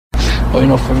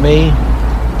Well, for me,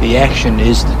 the action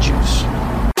is the juice.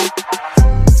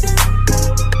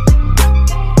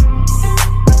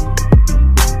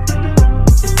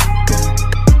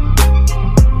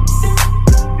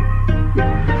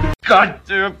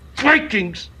 Goddamn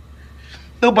Vikings!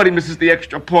 Nobody misses the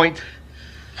extra point.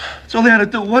 That's all they had to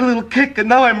do, one little kick, and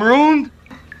now I'm ruined?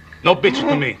 No bitch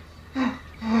to me.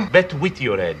 Bet with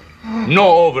your head. No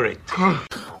over it.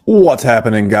 What's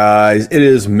happening, guys? It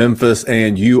is Memphis,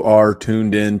 and you are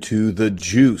tuned in to The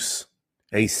Juice,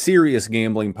 a serious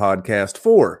gambling podcast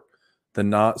for the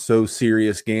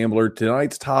not-so-serious gambler.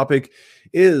 Tonight's topic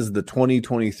is the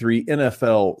 2023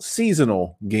 NFL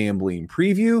seasonal gambling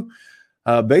preview.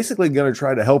 Basically going to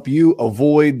try to help you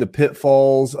avoid the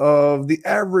pitfalls of the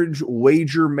average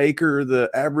wager maker,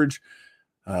 the average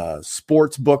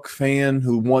sports book fan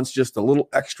who wants just a little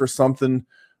extra something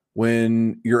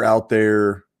when you're out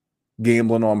there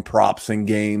gambling on props and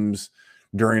games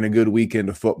during a good weekend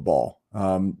of football.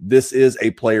 This is a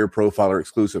Player Profiler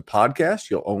exclusive podcast.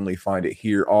 You'll only find it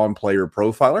here on Player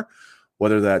Profiler,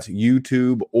 whether that's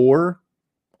YouTube or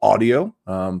audio.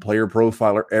 Player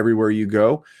Profiler everywhere you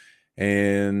go.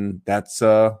 And that's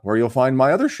where you'll find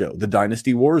my other show, The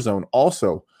Dynasty Warzone,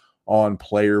 also on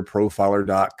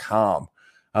playerprofiler.com.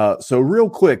 So real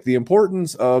quick, the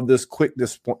importance of this quick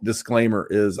disclaimer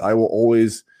is I will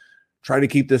always try to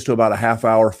keep this to about a half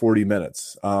hour, 40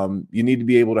 minutes. You need to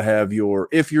be able to have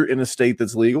if you're in a state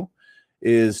that's legal,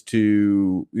 is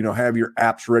to, have your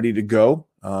apps ready to go.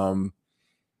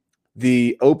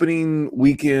 The opening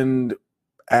weekend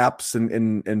apps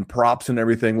and props and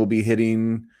everything will be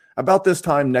hitting about this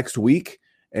time next week,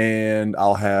 and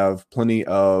I'll have plenty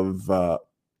of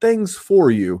things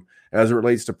for you as it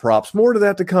relates to props. More to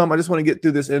that to come. I just want to get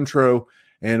through this intro,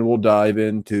 and we'll dive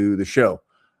into the show.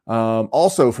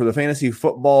 Also, for the fantasy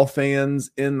football fans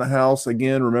in the house,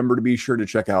 again, remember to be sure to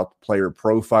check out Player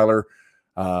Profiler.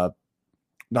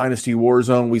 Dynasty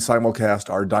Warzone, we simulcast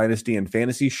our Dynasty and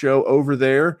Fantasy show over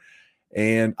there,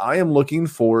 and I am looking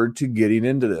forward to getting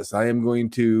into this. I am going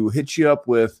to hit you up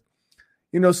with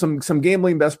some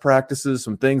gambling best practices,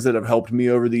 some things that have helped me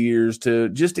over the years to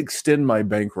just extend my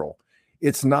bankroll.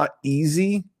 It's not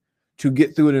easy to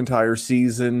get through an entire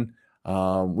season.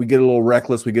 We get a little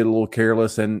reckless, we get a little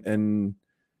careless, and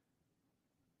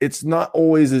it's not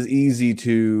always as easy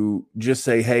to just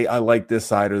say, hey, I like this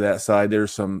side or that side.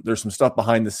 There's some stuff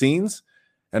behind the scenes,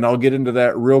 and I'll get into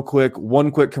that real quick.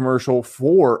 One quick commercial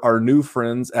for our new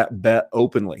friends at Bet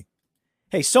Openly.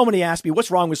 Hey, so many ask me, what's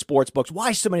wrong with sportsbooks?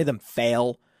 Why so many of them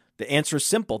fail? The answer is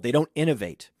simple. They don't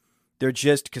innovate. They're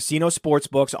just casino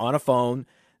sportsbooks on a phone.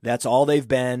 That's all they've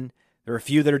been. There are a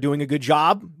few that are doing a good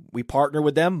job. We partner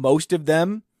with them. Most of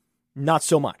them, not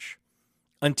so much.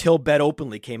 Until Bet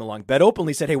Openly came along. Bet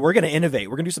Openly said, hey, we're going to innovate.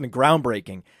 We're going to do something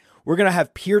groundbreaking. We're going to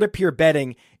have peer-to-peer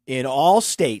betting in all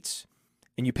states,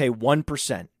 and you pay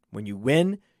 1%. When you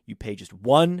win, you pay just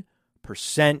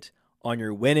 1% on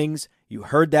your winnings. You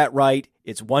heard that right.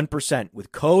 It's 1%.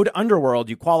 With code Underworld,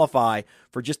 you qualify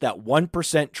for just that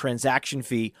 1% transaction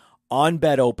fee on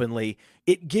Bet Openly.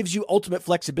 It gives you ultimate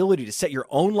flexibility to set your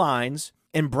own lines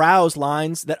and browse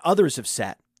lines that others have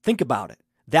set. Think about it.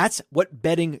 That's what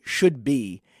betting should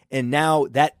be. And now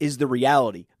that is the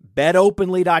reality.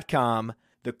 BetOpenly.com.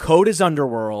 The code is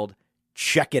Underworld.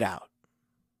 Check it out.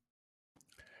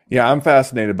 Yeah, I'm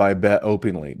fascinated by Bet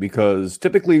Openly because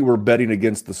typically we're betting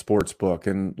against the sports book,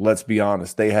 and let's be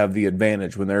honest, they have the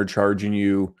advantage when they're charging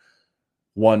you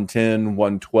 110,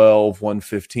 112,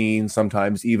 115,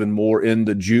 sometimes even more in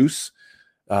the juice.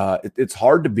 It's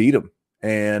hard to beat them,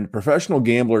 and professional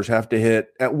gamblers have to hit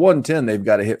at 110. They've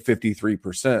got to hit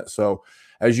 53%. So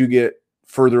as you get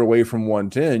further away from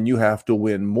 110, you have to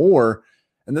win more.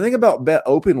 And the thing about Bet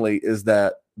Openly is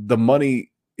that the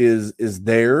money is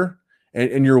there.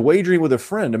 And you're wagering with a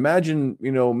friend. Imagine,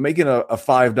 making a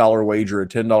 $5 wager, a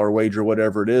 $10 wager,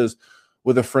 whatever it is,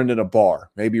 with a friend in a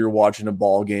bar. Maybe you're watching a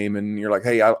ball game and you're like,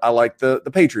 hey, I like the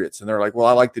Patriots. And they're like, well,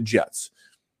 I like the Jets.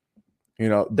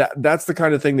 That's the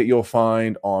kind of thing that you'll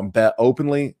find on Bet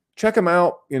Openly. Check them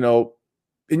out, and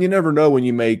you never know when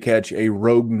you may catch a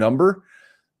rogue number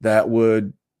that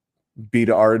would be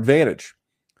to our advantage.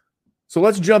 So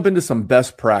let's jump into some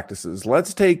best practices.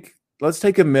 Let's take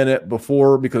a minute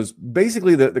because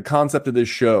basically the concept of this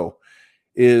show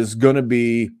is going to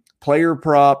be player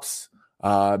props,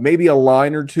 maybe a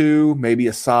line or two, maybe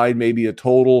a side, maybe a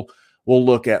total. We'll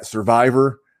look at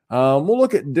Survivor. We'll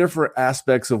look at different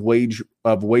aspects of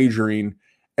wagering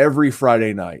every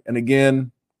Friday night. And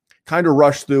again, kind of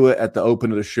rush through it at the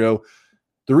open of the show.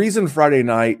 The reason Friday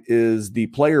night is the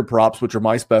player props, which are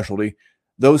my specialty.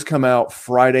 those come out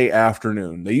Friday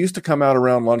afternoon. They used to come out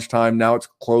around lunchtime. Now it's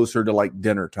closer to like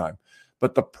dinner time.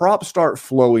 But the props start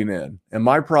flowing in. And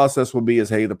my process will be is,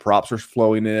 hey, the props are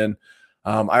flowing in.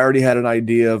 I already had an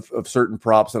idea of certain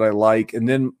props that I like. And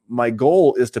then my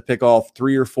goal is to pick off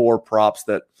 3 or 4 props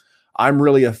that I'm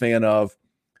really a fan of,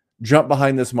 jump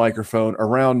behind this microphone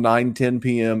around 9-10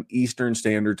 p.m. Eastern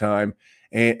Standard Time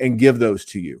and give those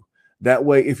to you. That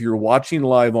way, if you're watching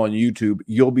live on YouTube,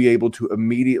 you'll be able to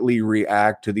immediately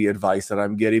react to the advice that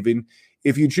I'm giving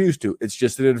if you choose to. It's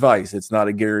just an advice. It's not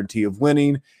a guarantee of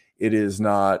winning. It is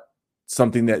not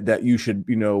something that you should,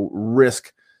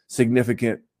 risk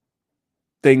significant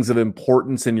things of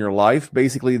importance in your life.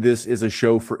 Basically, this is a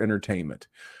show for entertainment.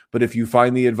 But if you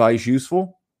find the advice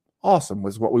useful, awesome.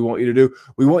 That's what we want you to do.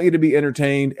 We want you to be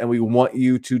entertained, and we want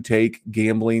you to take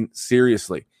gambling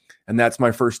seriously. And that's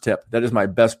my first tip. That is my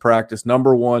best practice.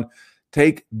 Number 1,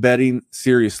 take betting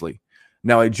seriously.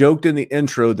 Now, I joked in the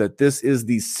intro that this is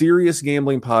the serious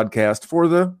gambling podcast for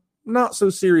the not so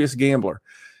serious gambler.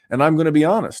 And I'm going to be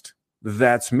honest,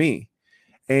 that's me.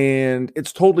 And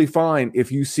it's totally fine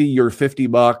if you see your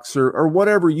 $50 or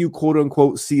whatever you quote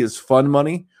unquote see as fun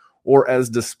money or as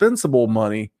dispensable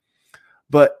money.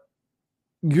 But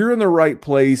you're in the right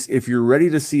place if you're ready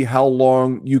to see how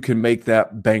long you can make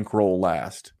that bankroll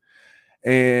last.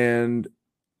 And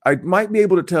I might be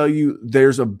able to tell you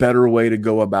there's a better way to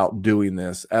go about doing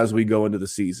this as we go into the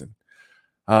season.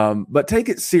 But take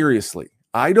it seriously.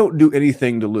 I don't do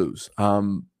anything to lose.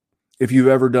 If you've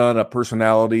ever done a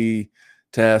personality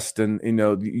test and,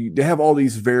 they have all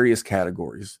these various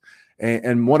categories.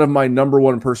 And one of my number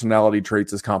 1 personality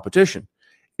traits is competition.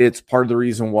 It's part of the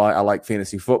reason why I like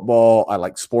fantasy football. I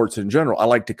like sports in general. I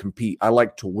like to compete. I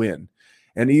like to win.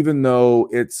 And even though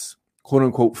it's quote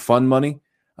unquote fun money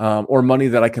or money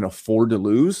that I can afford to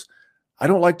lose, I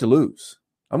don't like to lose.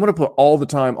 I'm going to put all the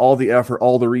time, all the effort,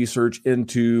 all the research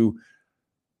into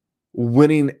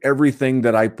winning everything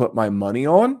that I put my money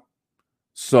on.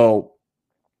 So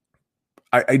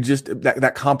I just,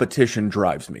 that competition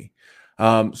drives me.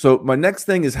 So my next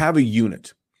thing is have a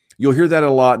unit. You'll hear that a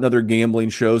lot in other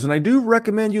gambling shows. And I do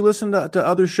recommend you listen to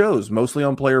other shows, mostly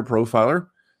on Player Profiler,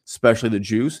 especially the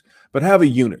Juice, but have a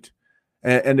unit.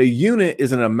 And a unit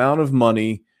is an amount of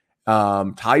money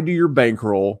tied to your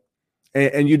bankroll,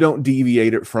 and you don't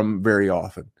deviate it from very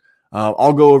often.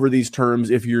 I'll go over these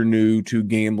terms if you're new to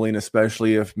gambling,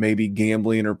 especially if maybe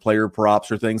gambling or player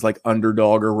props or things like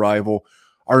underdog or rival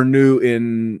are new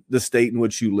in the state in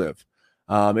which you live.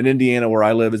 In Indiana, where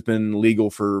I live, it's been legal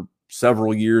for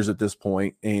several years at this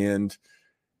point. And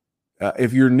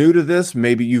if you're new to this,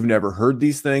 maybe you've never heard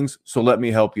these things. So let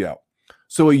me help you out.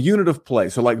 So a unit of play.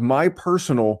 So like my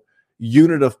personal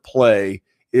unit of play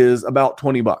is about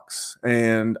 $20,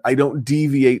 and I don't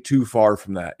deviate too far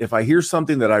from that. If I hear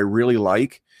something that I really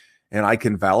like and I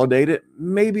can validate it,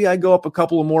 maybe I go up a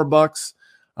couple of more bucks.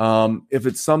 If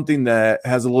it's something that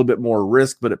has a little bit more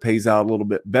risk, but it pays out a little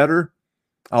bit better,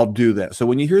 I'll do that. So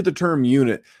when you hear the term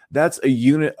unit, that's a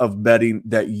unit of betting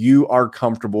that you are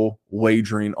comfortable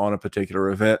wagering on a particular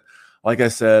event. Like I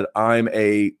said, I'm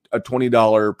a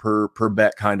 $20 per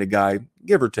bet kind of guy,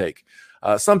 give or take.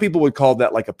 Some people would call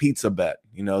that like a pizza bet,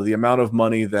 the amount of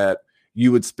money that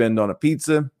you would spend on a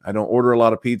pizza. I don't order a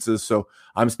lot of pizzas, so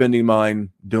I'm spending mine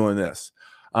doing this.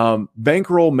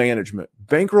 Bankroll management.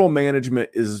 Bankroll management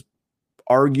is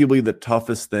arguably the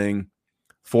toughest thing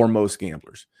for most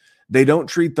gamblers. They don't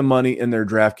treat the money in their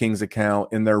DraftKings account,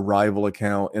 in their rival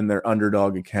account, in their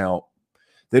underdog account.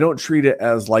 They don't treat it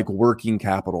as like working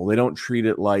capital. They don't treat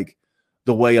it like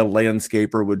the way a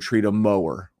landscaper would treat a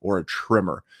mower or a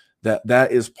trimmer.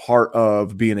 That is part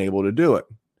of being able to do it.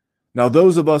 Now,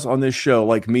 those of us on this show,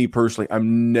 like me personally,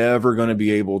 I'm never going to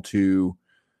be able to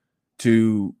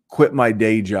quit my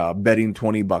day job betting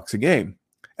 $20 a game.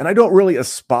 And I don't really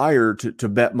aspire to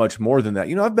bet much more than that.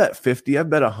 I've bet 50, I've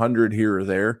bet 100 here or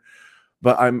there,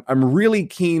 but I'm really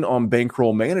keen on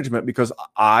bankroll management because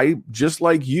I, just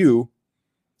like you,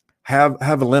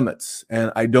 have limits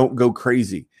and I don't go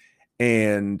crazy.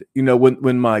 And,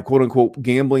 when my quote unquote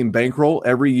gambling bankroll,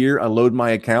 every year I load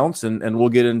my accounts and we'll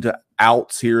get into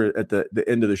outs here at the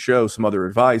end of the show, some other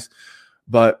advice.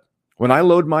 But when I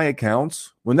load my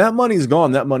accounts, when that money's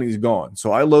gone, that money's gone.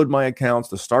 So I load my accounts,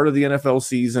 the start of the NFL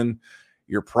season.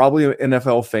 You're probably an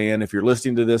NFL fan. If you're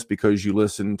listening to this because you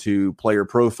listen to Player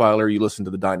Profiler, you listen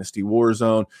to the Dynasty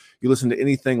Warzone, you listen to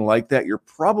anything like that, you're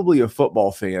probably a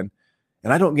football fan.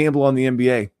 And I don't gamble on the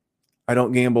NBA. I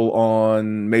don't gamble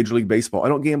on Major League Baseball. I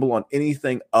don't gamble on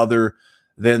anything other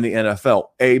than the NFL.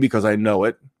 A, because I know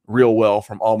it real well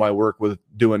from all my work with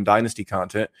doing Dynasty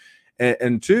content.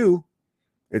 And two,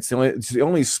 It's the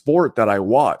only sport that I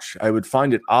watch. I would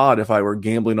find it odd if I were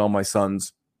gambling on my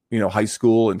son's, high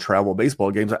school and travel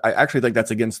baseball games. I actually think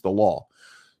that's against the law.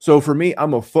 So for me,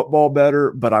 I'm a football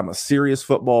bettor, but I'm a serious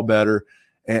football bettor,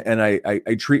 and I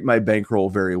treat my bankroll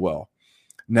very well.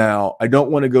 Now, I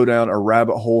don't want to go down a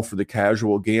rabbit hole for the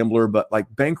casual gambler, but like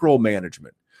bankroll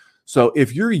management. So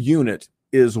if your unit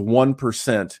is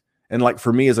 1%, and like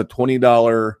for me as a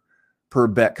 $20 per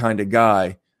bet kind of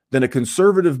guy, then a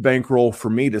conservative bankroll for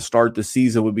me to start the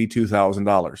season would be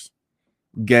 $2,000.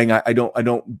 Gang, I don't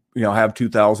have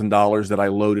 $2,000 that I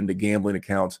load into gambling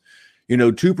accounts.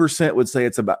 2% would say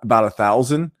it's about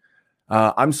 1,000.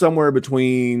 I'm somewhere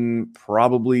between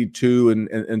probably 2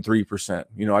 and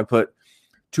 3%. I put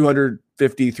 $250,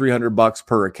 $300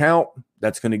 per account.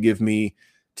 That's going to give me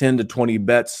 10 to 20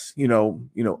 bets,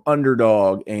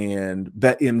 Underdog and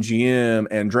BetMGM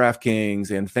and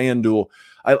DraftKings and FanDuel.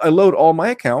 I load all my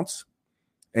accounts,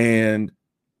 and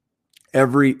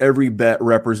every bet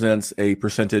represents a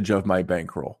percentage of my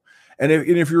bankroll. And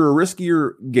if you're a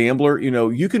riskier gambler,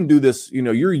 you can do this.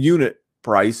 Your unit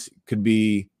price could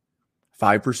be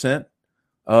 5%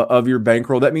 of your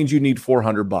bankroll. That means you need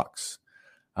 $400.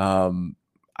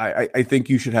 I think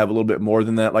you should have a little bit more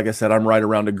than that. Like I said, I'm right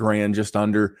around $1,000, just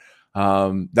under.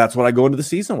 That's what I go into the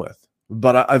season with.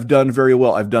 But I've done very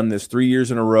well. I've done this 3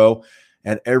 years in a row,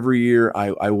 and every year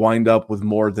I wind up with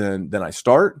more than I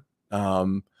start.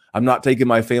 I'm not taking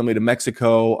my family to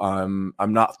Mexico.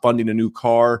 I'm not funding a new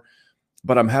car,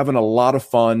 but I'm having a lot of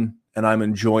fun and I'm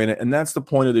enjoying it. And that's the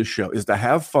point of this show, is to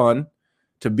have fun,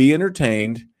 to be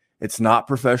entertained. It's not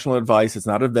professional advice. It's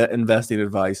not investing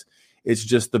advice. It's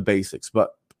just the basics.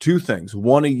 But two things.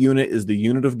 One, a unit is the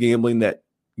unit of gambling that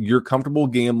you're comfortable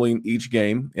gambling each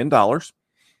game in dollars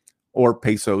or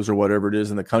pesos or whatever it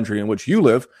is in the country in which you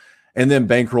live. And then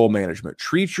bankroll management.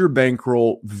 Treat your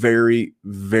bankroll very,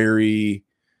 very,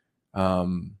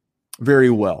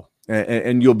 very well.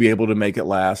 And you'll be able to make it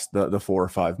last the 4 or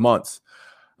 5 months.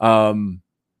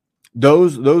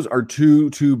 Those are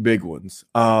two big ones.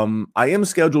 I am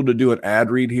scheduled to do an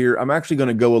ad read here. I'm actually going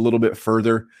to go a little bit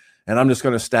further, and I'm just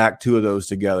going to stack 2 of those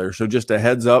together. So just a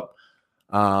heads up,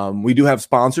 we do have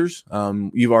sponsors.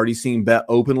 You've already seen Bet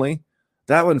Openly.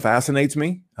 That one fascinates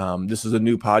me. This is a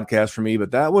new podcast for me,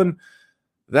 but that one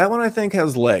I think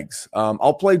has legs.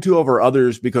 I'll play 2 of our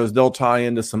others because they'll tie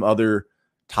into some other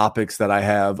topics that I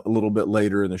have a little bit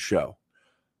later in the show.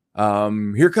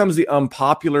 Here comes the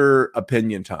unpopular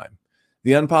opinion time.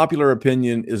 The unpopular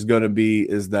opinion is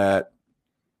that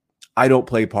I don't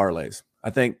play parlays.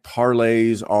 I think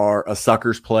parlays are a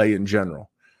sucker's play in general.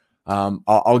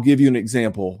 I'll give you an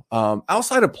example.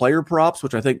 Outside of player props,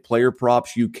 which I think player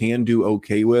props you can do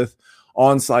okay with,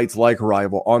 on sites like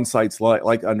Rival, on sites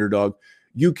like Underdog,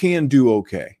 you can do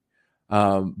okay.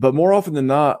 But more often than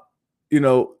not,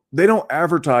 they don't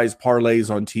advertise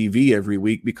parlays on TV every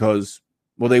week because,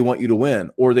 well, they want you to win,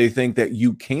 or they think that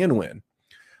you can win.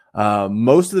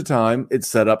 Most of the time, it's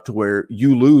set up to where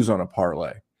you lose on a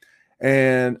parlay.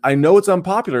 And I know it's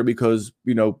unpopular because,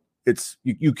 it's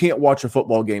you can't watch a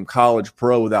football game, college,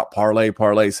 pro, without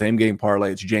parlay, same game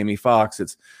parlay. It's Jamie Foxx.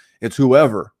 It's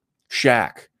whoever,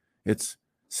 Shaq. It's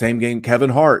same game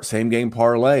Kevin Hart, same game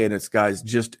parlay. And it's, guys,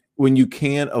 just when you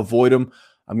can avoid them.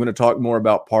 I'm going to talk more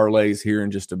about parlays here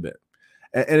in just a bit.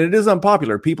 And it is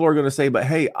unpopular. People are going to say, but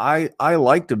hey, I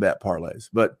like to bet parlays.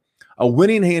 But a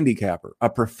winning handicapper, a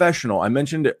professional, I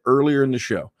mentioned it earlier in the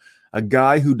show, a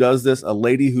guy who does this, a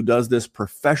lady who does this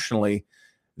professionally,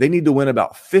 they need to win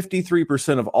about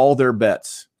 53% of all their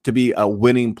bets to be a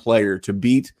winning player, to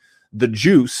beat the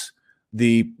juice,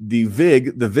 the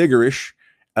vigorish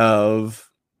of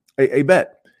a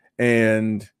bet.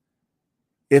 And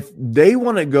if they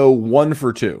want to go 1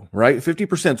 for 2, right?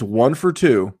 50% is 1 for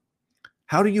 2.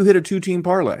 How do you hit a 2-team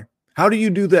parlay? How do you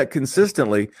do that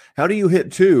consistently? How do you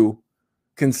hit 2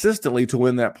 consistently to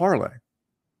win that parlay?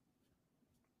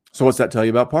 So what's that tell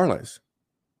you about parlays?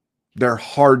 They're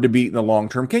hard to beat in the long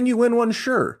term. Can you win one?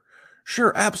 Sure,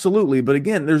 absolutely. But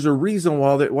again, there's a reason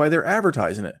why they're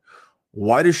advertising it.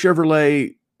 Why does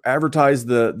Chevrolet advertise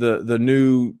the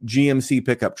new GMC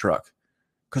pickup truck?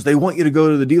 Because they want you to go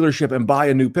to the dealership and buy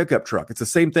a new pickup truck. It's the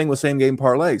same thing with same game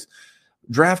parlays.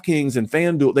 DraftKings and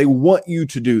FanDuel, they want you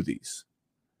to do these.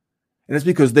 And it's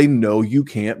because they know you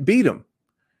can't beat them.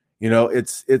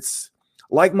 It's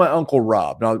like my Uncle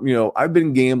Rob. Now, I've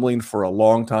been gambling for a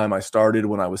long time. I started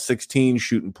when I was 16,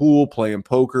 shooting pool, playing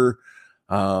poker.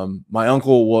 My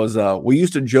uncle was, we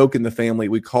used to joke in the family,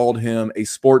 we called him a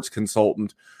sports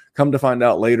consultant. Come to find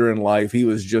out later in life, he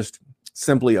was just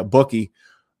simply a bookie.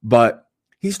 But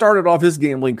he started off his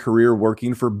gambling career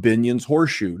working for Binion's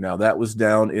Horseshoe. Now, that was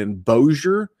down in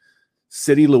Bossier,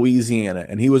 City, Louisiana,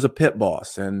 and he was a pit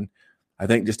boss. And I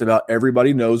think just about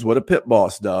everybody knows what a pit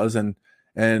boss does. And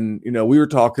we were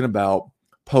talking about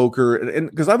poker, and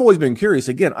because I've always been curious.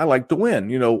 Again, I like to win.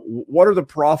 What are the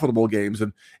profitable games,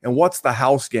 and what's the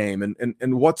house game,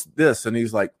 and what's this? And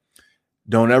he's like,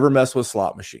 don't ever mess with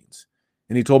slot machines.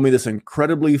 And he told me this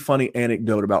incredibly funny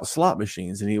anecdote about slot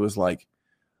machines. And he was like,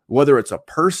 whether it's a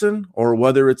person or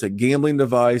whether it's a gambling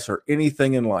device or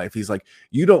anything in life, he's like,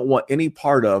 you don't want any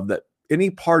part of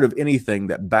anything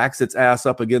that backs its ass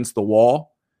up against the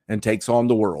wall and takes on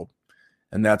the world.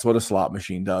 And that's what a slot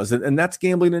machine does. And that's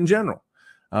gambling in general.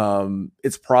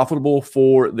 It's profitable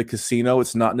for the casino.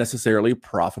 It's not necessarily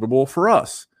profitable for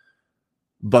us.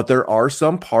 But there are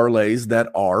some parlays that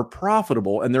are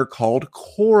profitable, and they're called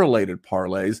correlated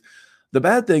parlays. The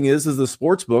bad thing is the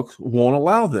sportsbooks won't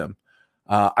allow them.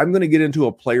 I'm going to get into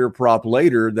a player prop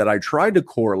later that I tried to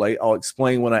correlate. I'll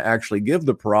explain when I actually give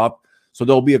the prop, so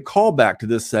there'll be a callback to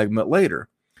this segment later.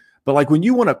 But like when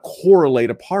you want to correlate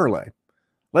a parlay,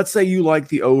 let's say you like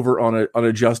the over on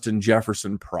a Justin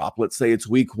Jefferson prop. Let's say it's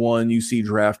week 1, you see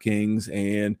DraftKings,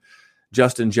 and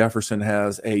Justin Jefferson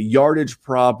has a yardage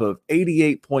prop of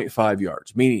 88.5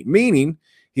 yards, meaning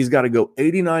he's got to go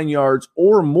 89 yards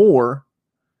or more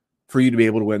for you to be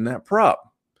able to win that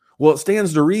prop. Well, it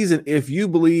stands to reason if you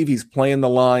believe he's playing the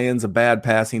Lions, a bad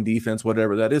passing defense,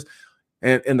 whatever that is,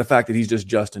 and the fact that he's just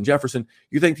Justin Jefferson,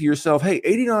 you think to yourself, hey,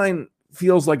 89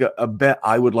 feels like a bet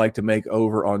I would like to make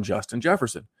over on Justin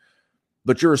Jefferson.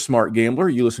 But you're a smart gambler.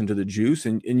 You listen to the juice,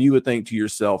 and you would think to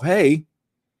yourself, hey,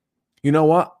 you know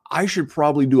what? I should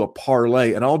probably do a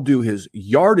parlay, and I'll do his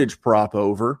yardage prop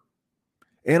over,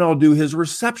 and I'll do his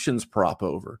receptions prop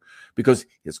over, because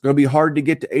it's going to be hard to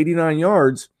get to 89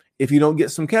 yards if you don't get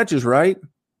some catches, right?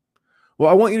 Well,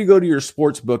 I want you to go to your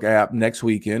sportsbook app next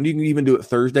weekend. You can even do it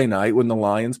Thursday night when the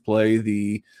Lions play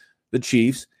the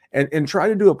Chiefs, and try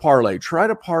to do a parlay. Try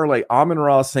to parlay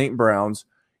Amon-Ra St. Brown's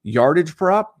yardage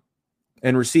prop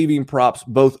and receiving props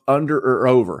both under or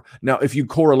over. Now, if you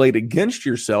correlate against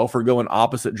yourself or go in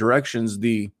opposite directions,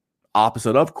 the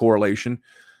opposite of correlation,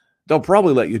 they'll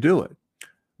probably let you do it.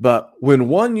 But when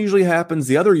one usually happens,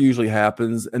 the other usually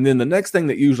happens, and then the next thing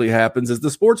that usually happens is the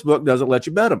sportsbook doesn't let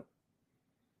you bet them.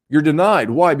 You're denied.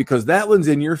 Why? Because that one's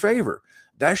in your favor.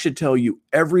 That should tell you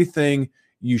everything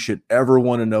you should ever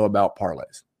want to know about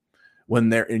parlays. When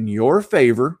they're in your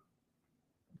favor,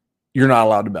 you're not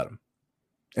allowed to bet them.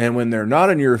 And when they're not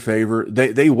in your favor,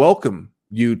 they welcome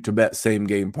you to bet same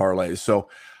game parlays. So,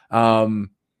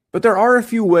 but there are a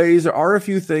few ways, there are a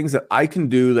few things that I can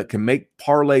do that can make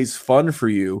parlays fun for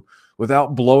you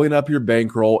without blowing up your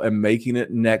bankroll and making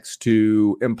it next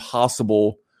to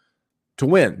impossible to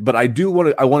win. But I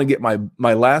want to get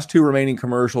my last 2 remaining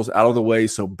commercials out of the way.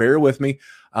 So bear with me.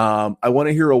 I want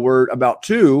to hear a word about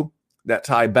 2 that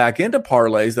tie back into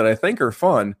parlays that I think are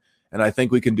fun and I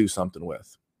think we can do something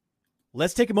with.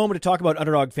 Let's take a moment to talk about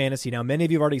Underdog Fantasy. Now, many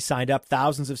of you have already signed up.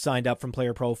 Thousands have signed up from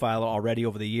Player Profiler already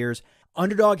over the years.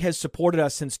 Underdog has supported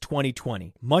us since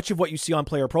 2020. Much of what you see on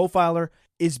Player Profiler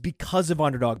is because of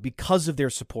Underdog, because of their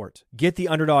support. Get the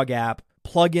Underdog app,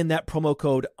 plug in that promo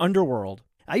code Underworld.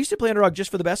 I used to play Underdog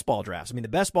just for the best ball drafts. I mean, the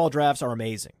best ball drafts are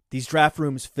amazing. These draft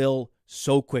rooms fill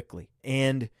so quickly,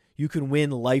 and you can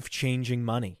win life-changing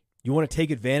money. You want to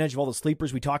take advantage of all the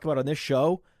sleepers we talk about on this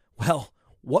show? Well,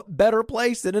 what better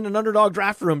place than in an Underdog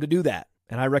draft room to do that?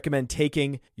 And I recommend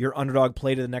taking your Underdog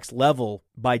play to the next level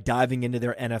by diving into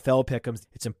their NFL pick'ems.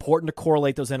 It's important to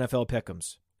correlate those NFL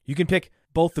pick'ems. You can pick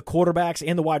both the quarterbacks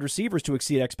and the wide receivers to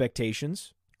exceed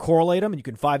expectations. Correlate them, and you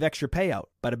can 5x your payout.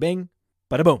 Bada bing,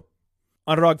 bada boom.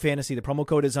 Underdog Fantasy, the promo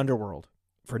code is Underworld.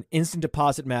 For an instant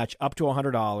deposit match up to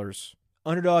 $100,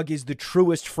 Underdog is the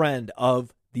truest friend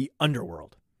of the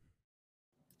Underworld.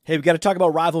 Hey, we've got to talk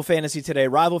about Rival Fantasy today.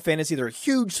 Rival Fantasy, they're a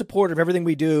huge supporter of everything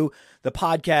we do, the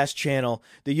podcast channel,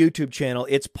 the YouTube channel.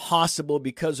 It's possible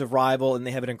because of Rival, and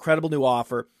they have an incredible new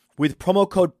offer. With promo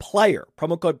code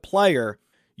PLAYER,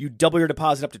 you double your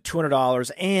deposit up to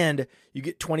 $200, and you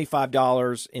get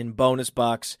 $25 in bonus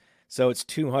bucks. So it's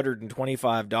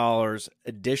 $225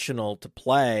 additional to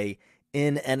play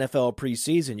in NFL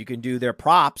preseason. You can do their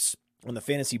props on the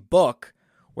fantasy book,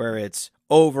 where it's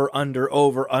over, under,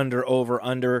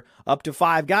 up to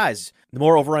 5 guys. The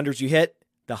more over-unders you hit,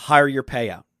 the higher your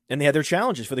payout. And they have their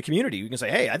challenges for the community. You can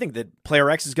say, hey, I think that player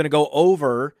X is going to go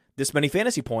over this many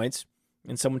fantasy points,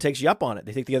 and someone takes you up on it.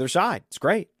 They take the other side. It's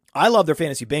great. I love their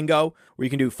fantasy bingo, where you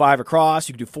can do 5 across,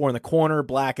 you can do 4 in the corner,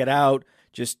 black it out,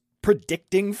 just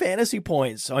predicting fantasy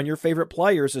points on your favorite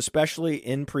players, especially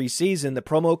in preseason. The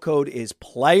promo code is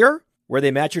PLAYER, where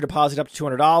they match your deposit up to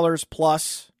 $200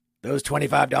 plus those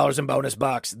 $25 in bonus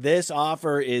bucks. This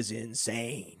offer is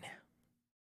insane.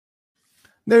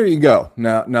 There you go.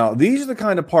 Now these are the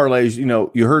kind of parlays,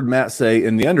 you heard Matt say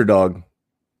in the Underdog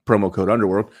promo code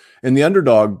Underworld, in the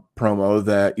Underdog promo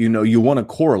that, you want to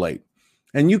correlate.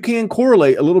 And you can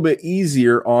correlate a little bit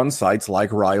easier on sites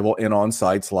like Rival and on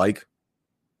sites like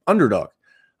Underdog.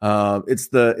 It's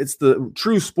the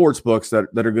true sports books that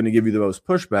are going to give you the most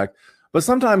pushback, but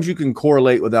sometimes you can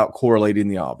correlate without correlating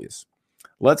the obvious.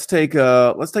 Let's take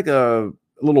a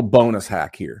little bonus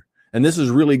hack here. And this is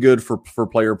really good for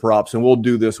player props. And we'll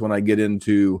do this when I get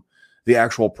into the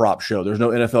actual prop show. There's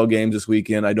no NFL games this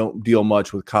weekend. I don't deal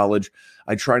much with college.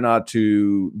 I try not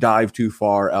to dive too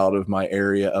far out of my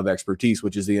area of expertise,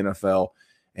 which is the NFL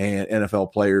and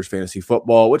NFL players, fantasy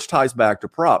football, which ties back to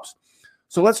props.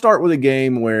 So let's start with a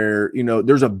game where,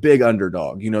 there's a big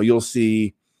underdog. You'll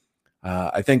see,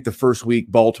 I think the first week,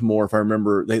 Baltimore, if I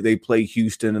remember, they play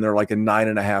Houston and they're like a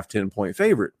 9.5, 10-point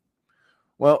favorite.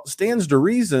 Well, stands to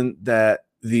reason that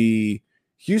the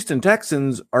Houston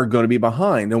Texans are going to be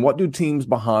behind. And what do teams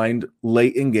behind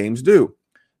late in games do?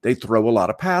 They throw a lot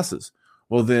of passes.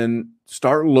 Well, then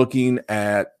start looking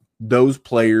at those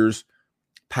players'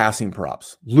 passing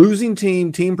props. Losing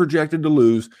team projected to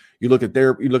lose. You look at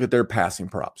their passing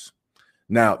props.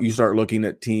 Now you start looking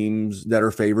at teams that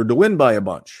are favored to win by a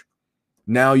bunch.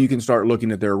 Now you can start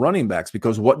looking at their running backs,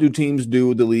 because what do teams do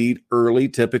with the lead early?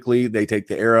 Typically, they take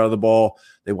the air out of the ball.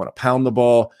 They want to pound the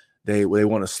ball. They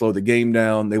want to slow the game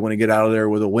down. They want to get out of there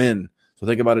with a win. So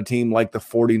think about a team like the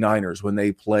 49ers when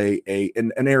they play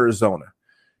in Arizona.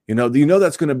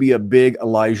 That's going to be a big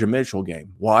Elijah Mitchell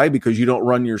game. Why? Because you don't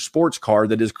run your sports car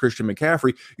that is Christian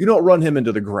McCaffrey. You don't run him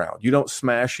into the ground. You don't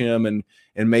smash him and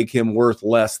make him worth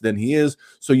less than he is.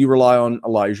 So you rely on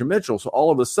Elijah Mitchell. So all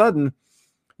of a sudden,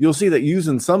 you'll see that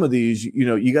using some of these,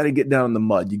 you got to get down in the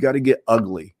mud. You got to get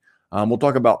ugly. We'll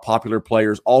talk about popular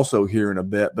players also here in a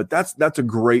bit, but that's a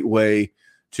great way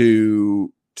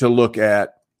to look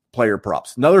at player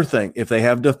props. Another thing, if they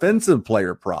have defensive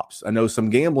player props, I know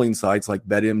some gambling sites like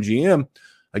BetMGM,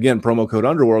 again, promo code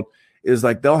Underworld, is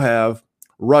like they'll have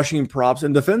rushing props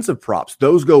and defensive props.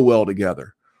 Those go well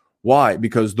together. Why?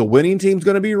 Because the winning team's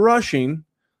going to be rushing,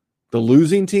 the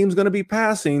losing team's going to be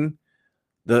passing,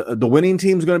 the winning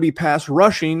team's going to be pass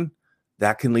rushing.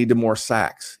 That can lead to more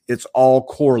sacks. It's all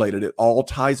correlated. It all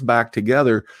ties back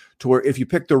together to where if you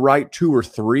pick the right 2 or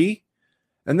 3,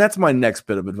 and that's my next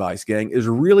bit of advice, gang, is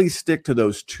really stick to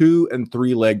those 2 and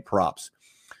 3 leg props.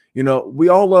 We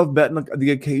all love betting the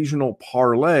occasional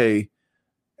parlay,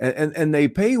 and they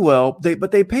pay well,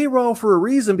 but they pay well for a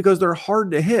reason, because they're hard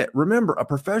to hit. Remember, a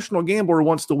professional gambler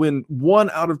wants to win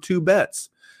 1 out of 2 bets.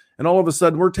 And all of a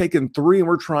sudden, we're taking 3 and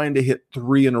we're trying to hit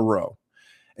 3 in a row.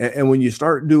 And when you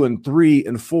start doing 3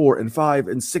 and 4 and 5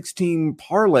 and 16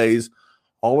 parlays,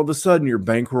 all of a sudden your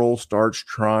bankroll starts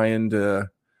trying to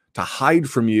hide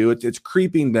from you. It's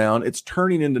creeping down. It's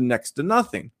turning into next to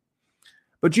nothing.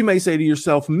 But you may say to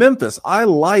yourself, Memphis, I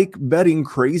like betting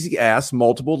crazy ass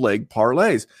multiple leg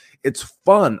parlays. It's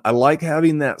fun. I like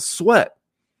having that sweat.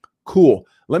 Cool.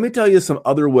 Let me tell you some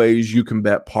other ways you can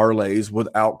bet parlays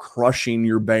without crushing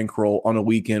your bankroll on a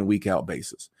week in, week out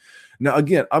basis. Now,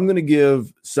 again, I'm going to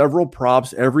give several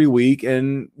props every week,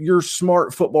 and you're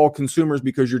smart football consumers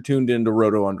because you're tuned into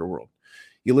Roto Underworld.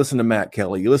 You listen to Matt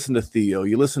Kelly, you listen to Theo,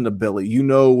 you listen to Billy, you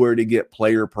know where to get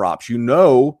player props. You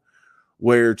know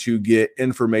where to get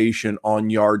information on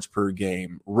yards per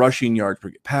game, rushing yards per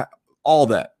game, all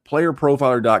that.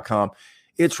 Playerprofiler.com.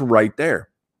 It's right there.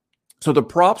 So the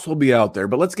props will be out there,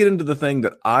 but let's get into the thing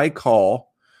that I call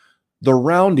the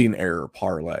rounding error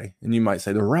parlay. And you might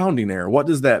say, the rounding error, what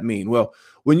does that mean? Well,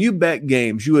 when you bet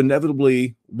games, you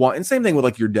inevitably want, and same thing with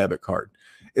like your debit card.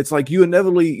 It's like you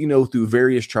inevitably, through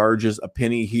various charges, a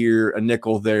penny here, a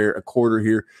nickel there, a quarter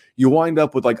here, you wind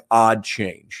up with like odd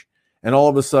change. And all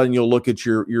of a sudden you'll look at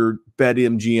your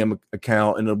BetMGM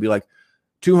account and it'll be like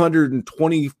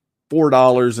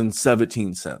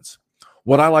 $224.17.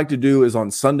 What I like to do is on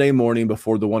Sunday morning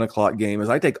before the 1 o'clock game is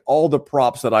I take all the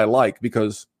props that I like,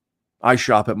 because I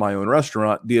shop at my own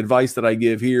restaurant. The advice that I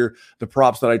give here, the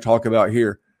props that I talk about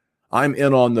here, I'm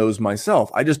in on those myself.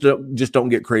 I just don't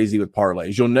get crazy with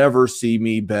parlays. You'll never see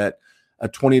me bet a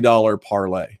 $20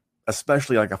 parlay,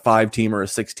 especially like a 5-teamer, a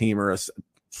 6-teamer,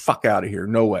 fuck out of here.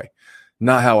 No way.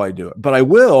 Not how I do it. But I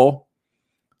will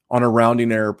on a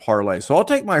rounding error parlay. So I'll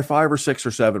take my 5 or 6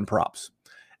 or 7 props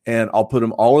and I'll put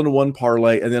them all into one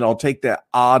parlay, and then I'll take that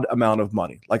odd amount of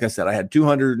money. Like I said, I had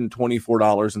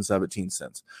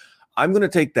 $224.17. I'm going to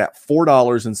take that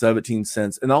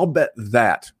 $4.17 and I'll bet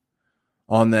that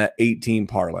on that 18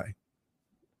 parlay.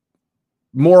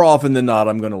 More often than not,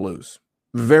 I'm going to lose.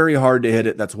 Very hard to hit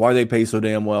it. That's why they pay so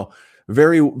damn well.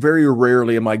 Very, very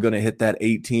rarely am I going to hit that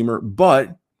 8-teamer.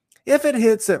 But If it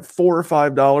hits at $4 or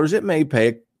 $5, it may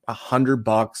pay $100,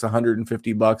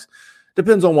 $150.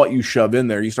 Depends on what you shove in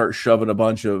there. You start shoving a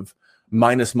bunch of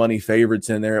minus money favorites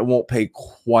in there, it won't pay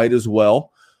quite as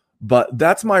well. But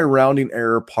that's my rounding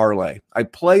error parlay. I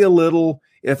play a little.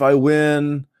 If I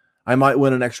win, I might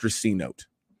win an extra C note.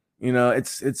 You know,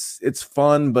 it's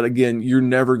fun, but again, you're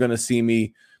never going to see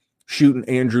me shooting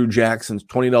Andrew Jackson's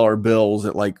 $20 bills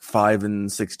at like 5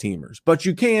 and 6 teamers. But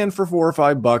you can for $4 or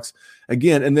 $5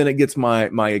 again, and then it gets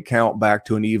my account back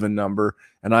to an even number,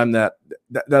 and I'm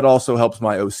that also helps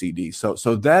my OCD.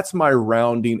 So that's my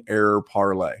rounding error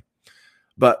parlay.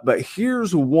 But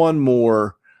here's one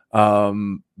more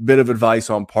bit of advice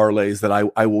on parlays that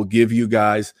I will give you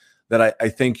guys that I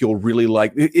think you'll really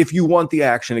like. If you want the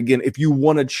action, again, if you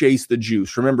want to chase the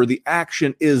juice, remember the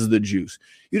action is the juice.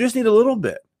 You just need a little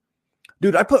bit.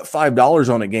 Dude, I put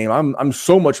 $5 on a game. I'm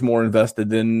so much more invested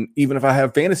than even if I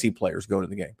have fantasy players going to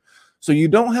the game. So you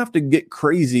don't have to get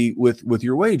crazy with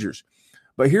your wagers.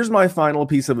 But here's my final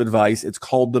piece of advice. It's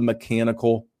called the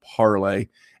mechanical parlay,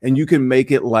 and you can make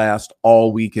it last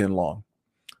all weekend long.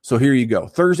 So here you go.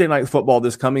 Thursday night football,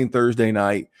 this coming Thursday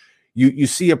night, you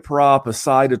see a prop, a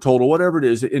side, a total, whatever it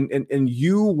is, and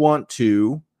you want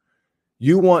to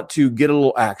get a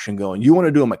little action going. You want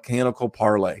to do a mechanical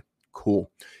parlay.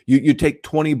 Cool. You take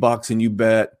 $20 and you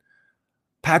bet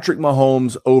Patrick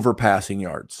Mahomes over passing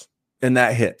yards, and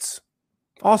that hits.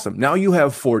 Awesome. Now you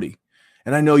have 40.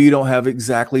 And I know you don't have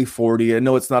exactly 40. I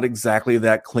know it's not exactly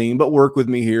that clean, but work with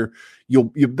me here.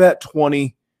 You bet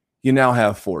 20, you now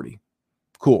have 40.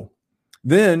 Cool.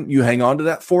 Then you hang on to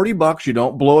that $40. You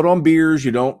don't blow it on beers.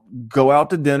 You don't go out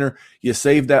to dinner. You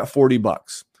save that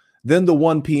 $40. Then the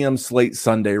 1 p.m. slate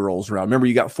Sunday rolls around. Remember,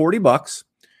 you got $40.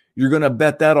 You're going to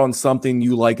bet that on something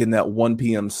you like in that 1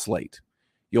 p.m. slate.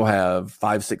 You'll have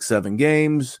 5, 6, 7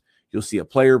 games. You'll see a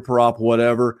player prop,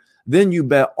 whatever. Then you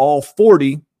bet all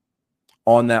 40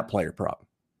 on that player prop.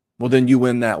 Well, then you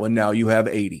win that one. Now you have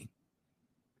 80.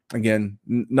 Again,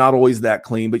 not always that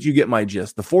clean, but you get my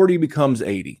gist. The 40 becomes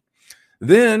 80.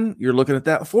 Then you're looking at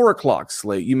that 4 o'clock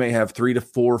slate. You may have 3 to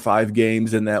 4 or 5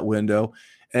 games in that window,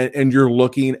 and you're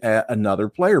looking at another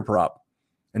player prop.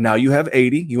 And now you have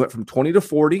 80. You went from 20 to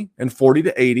 40 and 40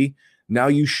 to 80. Now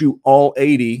you shoot all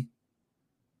 80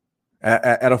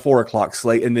 at a 4 o'clock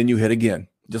slate, and then you hit again.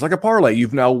 Just like a parlay,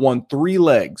 you've now won 3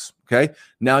 legs, okay?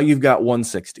 Now you've got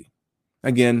 160.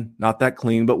 Again, not that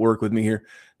clean, but work with me here.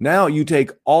 Now you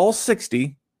take all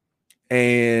 60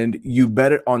 and you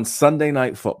bet it on Sunday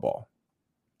Night Football.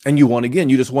 And you won again.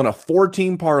 You just won a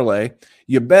 4-team parlay.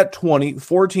 You bet 20,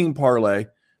 4-team parlay,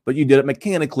 but you did it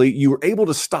mechanically. You were able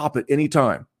to stop at any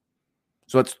time.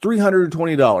 So that's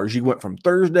 $320. You went from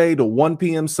Thursday to 1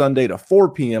 p.m. Sunday to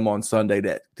 4 p.m. on Sunday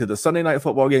to the Sunday Night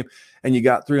Football game, and you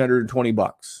got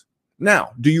 $320.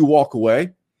 Now, do you walk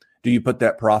away? Do you put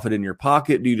that profit in your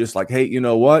pocket? Do you just like, hey, you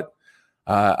know what?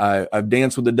 I've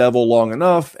danced with the devil long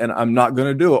enough, and I'm not going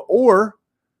to do it. Or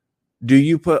do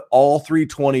you put all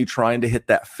 $320 trying to hit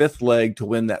that 5th leg to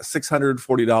win that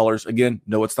 $640? Again,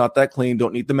 no, it's not that clean.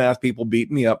 Don't need the math people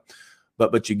beat me up,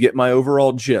 but you get my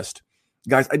overall gist.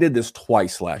 Guys, I did this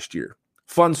twice last year.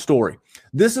 Fun story.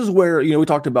 This is where, we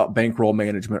talked about bankroll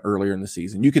management earlier in the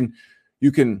season. You can,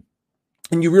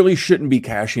 and you really shouldn't be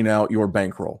cashing out your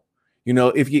bankroll.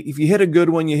 If you hit a good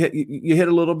one, you hit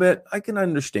a little bit, I can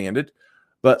understand it.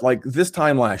 But like this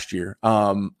time last year,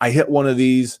 I hit one of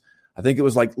these. I think it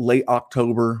was like late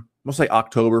October. We'll say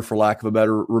October for lack of a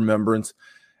better remembrance.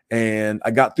 And I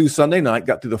got through Sunday night,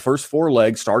 got through the first 4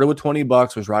 legs, started with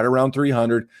 $20, was right around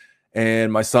 300,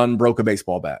 and my son broke a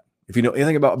baseball bat. If you know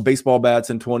anything about baseball bats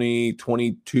in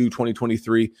 2022,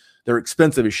 2023, they're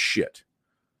expensive as shit.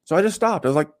 So I just stopped. I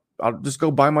was like, I'll just go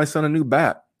buy my son a new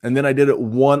bat. And then I did it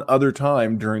one other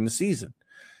time during the season.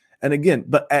 And again,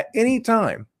 but at any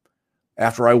time,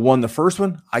 after I won the first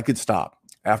one, I could stop.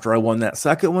 After I won that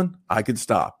second one, I could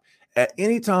stop. At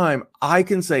any time, I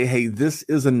can say, hey, this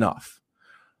is enough.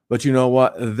 But you know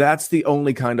what? That's the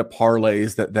only kind of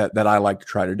parlays that I like to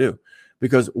try to do,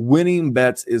 because winning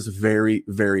bets is very,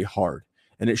 very hard.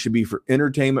 And it should be for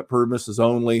entertainment purposes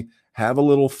only. Have a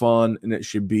little fun, and it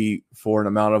should be for an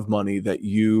amount of money that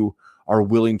you are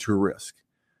willing to risk.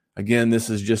 Again, this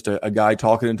is just a guy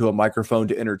talking into a microphone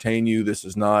to entertain you. This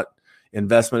is not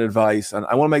investment advice. And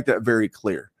I want to make that very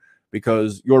clear,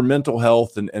 because your mental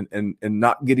health and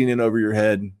not getting in over your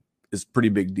head is a pretty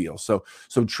big deal. So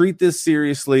treat this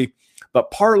seriously, but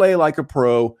parlay like a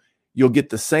pro. You'll get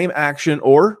the same action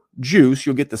or juice.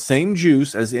 You'll get the same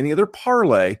juice as any other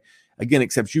parlay, again,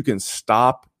 except you can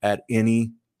stop at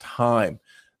any time.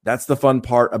 That's the fun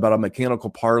part about a mechanical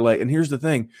parlay. And here's the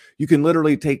thing. You can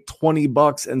literally take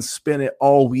 $20 and spin it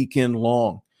all weekend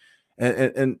long.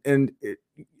 And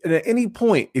at any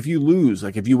point, if you lose,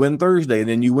 like if you win Thursday and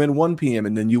then you win 1 p.m.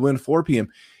 and then you win 4 p.m.,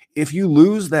 if you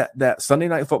lose that Sunday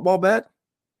night football bet,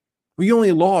 well, you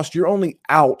only lost. You're only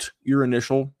out your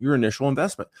initial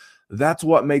investment. That's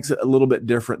what makes it a little bit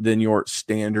different than your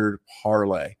standard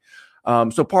parlay.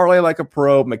 So parlay like a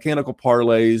pro, mechanical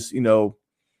parlays,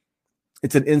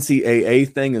 it's an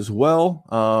NCAA thing as well.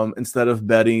 Instead of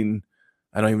betting,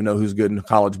 I don't even know who's good in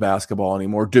college basketball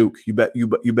anymore. Duke, you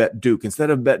bet Duke. Instead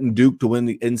of betting Duke to win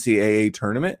the NCAA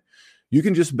tournament, you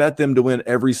can just bet them to win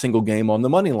every single game on the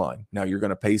money line. Now you're going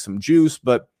to pay some juice,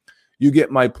 but you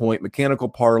get my point. Mechanical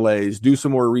parlays, do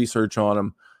some more research on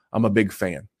them. I'm a big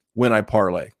fan when I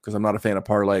parlay because I'm not a fan of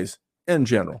parlays in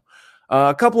general.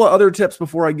 A couple of other tips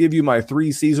before I give you my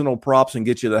 3 seasonal props and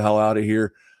get you the hell out of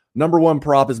here. Number 1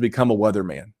 prop is become a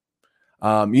weatherman.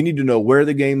 You need to know where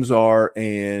the games are,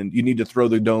 and you need to throw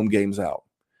the dome games out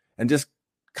and just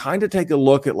kind of take a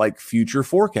look at like future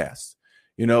forecasts.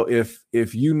 If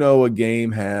a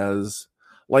game has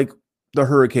like the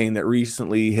hurricane that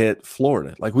recently hit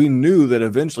Florida, like we knew that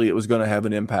eventually it was going to have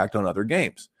an impact on other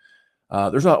games.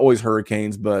 There's not always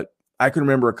hurricanes, but I can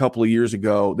remember a couple of years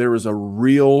ago, there was a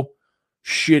real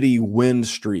shitty wind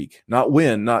streak, not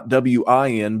wind, not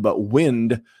W-I-N, but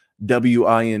wind,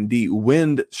 W-I-N-D,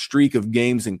 wind streak of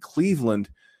games in Cleveland.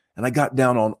 And I got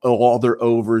down on all their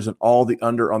overs and all the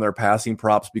under on their passing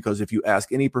props, because if you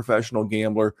ask any professional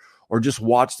gambler or just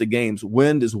watch the games,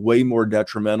 wind is way more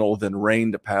detrimental than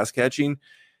rain to pass catching,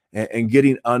 and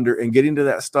getting under and getting to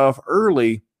that stuff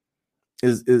early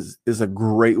is a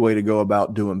great way to go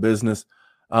about doing business.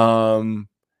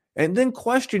 And then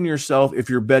question yourself if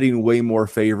you're betting way more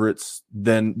favorites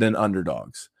than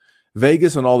underdogs.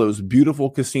 Vegas and all those beautiful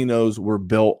casinos were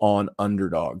built on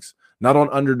underdogs, not on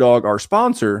Underdog, our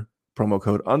sponsor, promo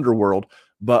code Underworld,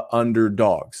 but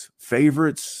underdogs.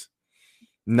 Favorites,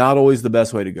 not always the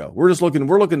best way to go. We're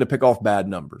looking to pick off bad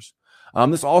numbers.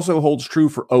 This also holds true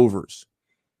for overs.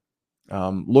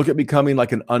 Look at becoming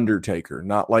like an undertaker,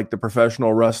 not like the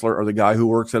professional wrestler or the guy who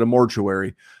works at a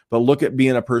mortuary, but look at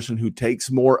being a person who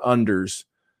takes more unders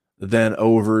than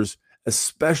overs,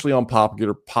 especially on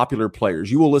popular players.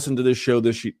 You will listen to this show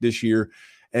this year,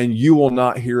 and you will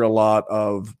not hear a lot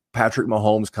of Patrick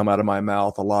Mahomes come out of my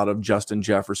mouth, a lot of Justin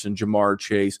Jefferson, Jamar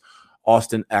Chase,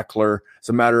 Austin Eckler. As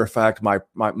a matter of fact, my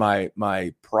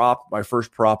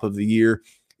first prop of the year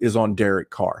is on Derek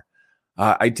Carr.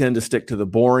 I tend to stick to the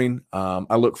boring.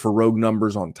 I look for rogue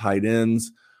numbers on tight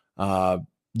ends.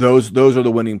 Those are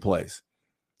the winning plays.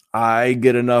 I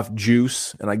get enough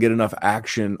juice and I get enough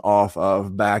action off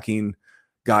of backing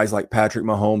guys like Patrick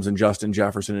Mahomes and Justin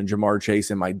Jefferson and Jamar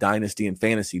Chase in my dynasty and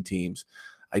fantasy teams.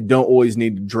 I don't always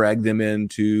need to drag them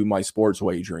into my sports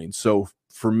wagering. So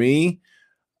for me,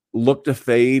 look to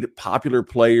fade popular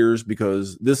players,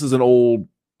 because this is an old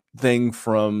thing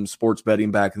from sports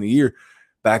betting back in the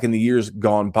years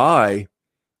gone by.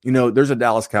 There's a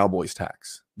Dallas Cowboys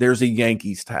tax. There's a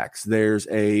Yankees tax. There's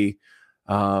a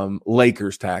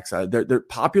Lakers tax. They're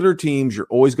popular teams. You're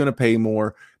always going to pay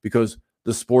more because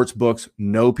the sports books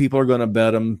know people are going to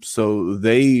bet them. So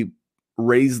they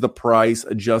raise the price,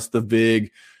 adjust the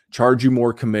VIG, charge you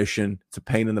more commission. It's a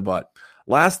pain in the butt.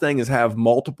 Last thing is have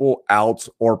multiple outs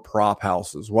or prop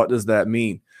houses. What does that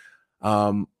mean?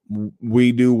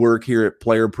 We do work here at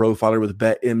Player Profiler with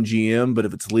BetMGM, but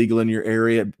if it's legal in your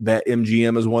area,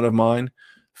 BetMGM is one of mine.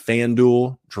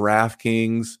 FanDuel,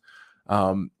 DraftKings.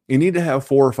 You need to have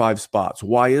 4 or 5 spots.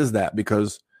 Why is that?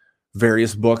 Because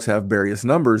various books have various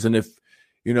numbers. And if,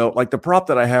 like the prop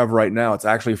that I have right now, it's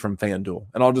actually from FanDuel.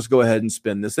 And I'll just go ahead and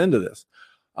spin this into this.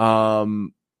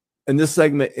 And this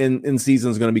segment in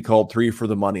season is going to be called 3 for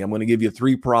the Money. I'm going to give you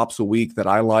 3 props a week that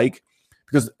I like.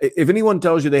 Because if anyone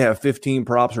tells you they have 15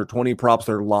 props or 20 props,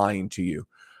 they're lying to you,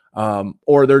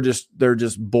 or they're just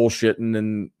bullshitting,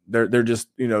 and they're just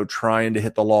trying to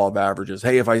hit the law of averages.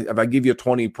 Hey, if I give you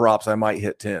 20 props, I might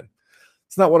hit 10.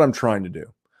 It's not what I'm trying to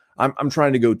do. I'm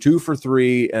trying to go 2 for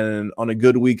 3, and on a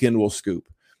good weekend we'll scoop.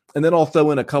 And then I'll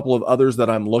throw in a couple of others that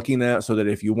I'm looking at, so that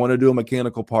if you want to do a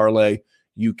mechanical parlay,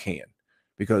 you can,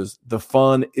 because the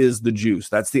fun is the juice.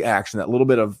 That's the action. That little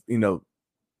bit of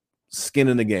skin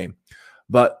in the game.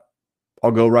 But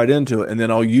I'll go right into it, and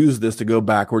then I'll use this to go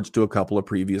backwards to a couple of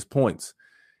previous points,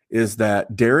 is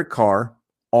that Derek Carr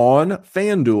on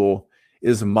FanDuel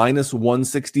is minus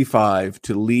 165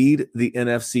 to lead the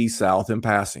NFC South in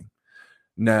passing.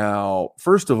 Now,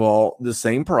 first of all, the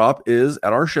same prop is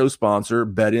at our show sponsor,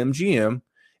 BetMGM.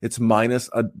 It's minus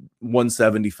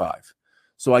 175.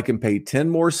 So I can pay 10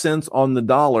 more cents on the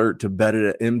dollar to bet it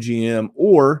at MGM,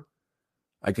 or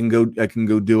I can go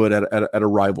do it at a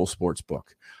rival sports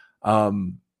book.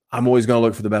 I'm always going to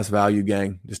look for the best value,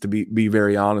 gang, just to be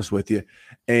very honest with you.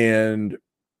 And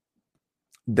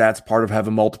that's part of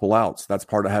having multiple outs. That's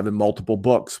part of having multiple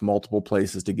books, multiple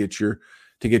places to get your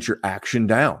action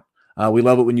down. We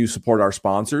love it when you support our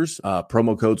sponsors.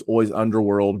 Promo code's always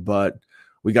Underworld, but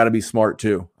we got to be smart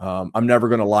too. I'm never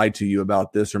going to lie to you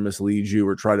about this or mislead you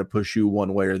or try to push you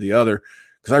one way or the other,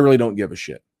 because I really don't give a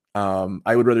shit.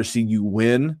 I would rather see you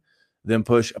win than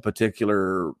push a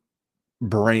particular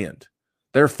brand.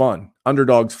 They're fun.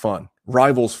 Underdog's fun.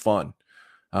 Rivals fun.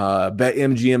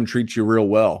 BetMGM treats you real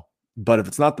well. But if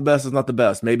it's not the best, it's not the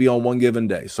best. Maybe on one given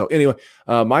day. So anyway,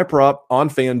 my prop on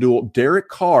FanDuel, Derek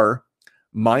Carr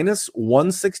minus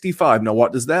 165. Now,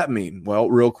 what does that mean? Well,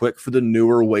 real quick for the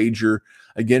newer wager,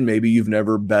 again, maybe you've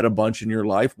never bet a bunch in your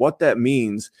life. What that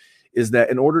means is that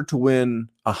in order to win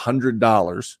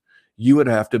 $100, you would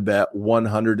have to bet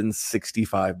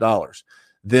 $165.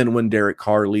 Then when Derek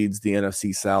Carr leads the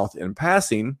NFC South in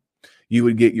passing, you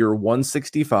would get your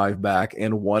 165 back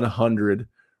and 100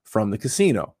 from the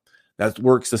casino. That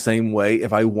works the same way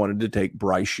if I wanted to take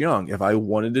Bryce Young. If I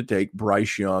wanted to take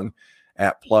Bryce Young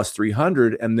at plus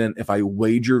 300, and then if I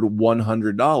wagered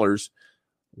 $100,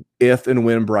 if and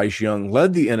when Bryce Young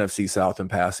led the NFC South in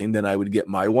passing, then I would get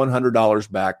my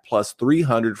 $100 back plus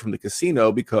 300 from the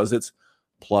casino because it's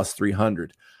plus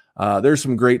 300. There's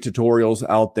some great tutorials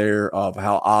out there of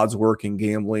how odds work in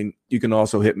gambling. You can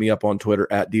also hit me up on Twitter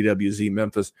at DWZ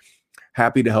Memphis.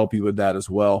 Happy to help you with that as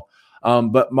well.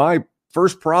 But my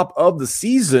first prop of the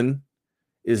season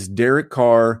is Derek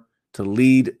Carr to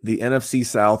lead the NFC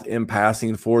South in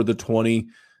passing for the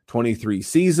 2023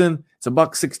 season. It's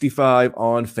 $1.65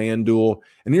 on FanDuel.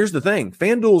 And here's the thing.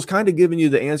 FanDuel is kind of giving you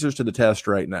the answers to the test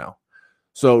right now.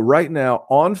 So right now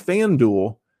on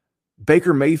FanDuel,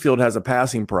 Baker Mayfield has a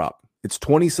passing prop. It's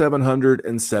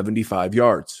 2,775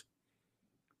 yards.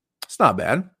 It's not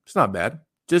bad. It's not bad.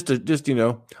 Just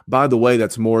by the way,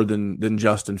 that's more than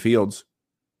Justin Fields.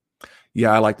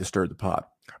 Yeah, I like to stir the pot.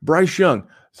 Bryce Young,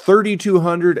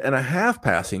 3,200.5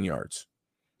 passing yards.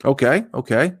 Okay.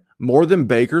 More than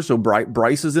Baker, so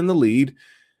Bryce is in the lead.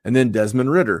 And then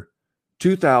Desmond Ridder,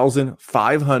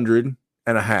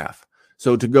 2,500.5.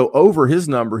 So to go over his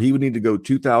number, he would need to go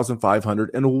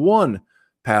 2,501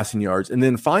 passing yards. And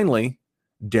then finally,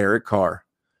 Derek Carr,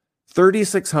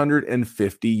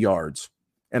 3,650 yards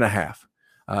and a half,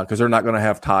 because they're not going to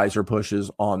have ties or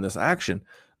pushes on this action.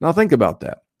 Now think about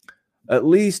that. At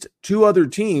least three other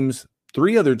teams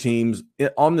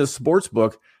on this sports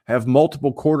book have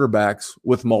multiple quarterbacks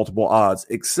with multiple odds,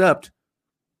 except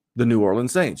the New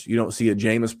Orleans Saints. You don't see a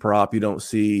Jameis prop. You don't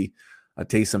see a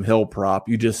Taysom Hill prop.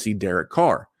 You just see Derek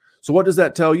Carr. So what does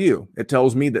that tell you? It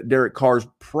tells me that Derek Carr's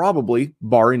probably,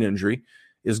 barring injury,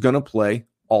 is going to play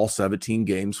all 17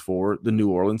 games for the New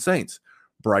Orleans Saints.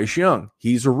 Bryce Young,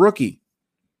 he's a rookie.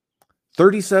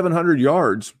 3,700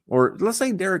 yards, or let's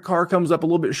say Derek Carr comes up a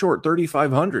little bit short,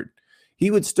 3,500.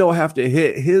 He would still have to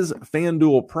hit his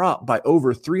FanDuel prop by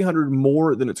over 300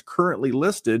 more than it's currently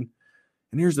listed.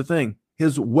 And here's the thing.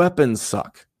 His weapons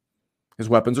suck. His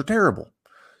weapons are terrible.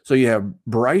 So you have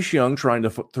Bryce Young trying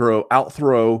to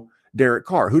outthrow Derek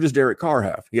Carr. Who does Derek Carr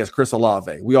have? He has Chris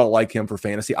Olave. We all like him for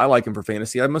fantasy. I like him for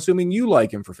fantasy. I'm assuming you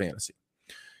like him for fantasy.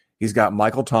 He's got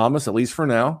Michael Thomas, at least for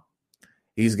now.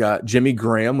 He's got Jimmy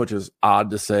Graham, which is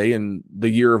odd to say in the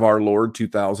year of our Lord,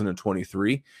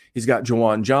 2023. He's got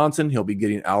Juwan Johnson. He'll be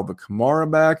getting Alvin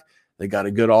Kamara back. They got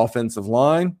a good offensive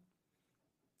line.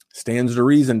 Stands to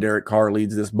reason Derek Carr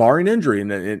leads this, barring injury.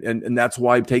 And that's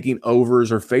why taking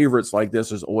overs or favorites like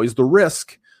this is always the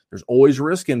risk. There's always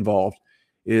risk involved,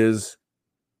 is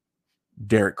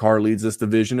Derek Carr leads this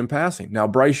division in passing. Now,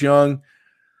 Bryce Young,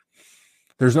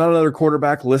 there's not another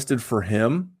quarterback listed for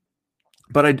him.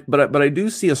 But I do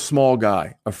see a small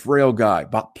guy, a frail guy,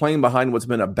 playing behind what's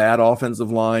been a bad offensive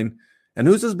line. And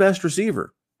who's his best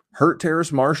receiver? Hurt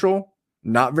Terrace Marshall?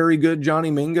 Not very good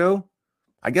Johnny Mingo?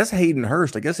 I guess Hayden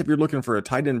Hurst. I guess if you're looking for a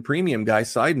tight end premium guy,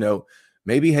 side note,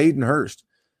 maybe Hayden Hurst.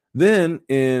 Then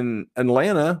in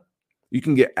Atlanta, you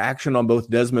can get action on both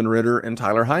Desmond Ridder and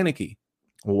Tyler Heineke.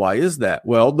 Why is that?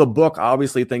 Well, the book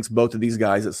obviously thinks both of these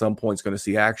guys at some point is going to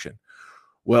see action.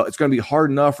 Well, it's going to be hard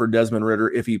enough for Desmond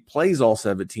Ridder if he plays all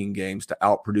 17 games to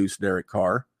outproduce Derek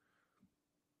Carr.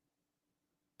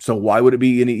 So why would it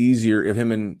be any easier if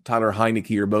him and Tyler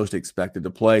Heineke are both expected to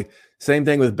play? Same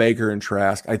thing with Baker and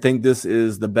Trask. I think this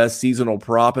is the best seasonal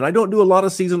prop, and I don't do a lot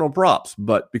of seasonal props,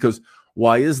 but because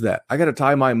why is that? I got to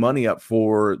tie my money up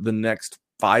for the next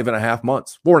 4.5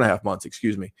 months,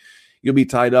 excuse me. You'll be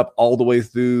tied up all the way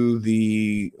through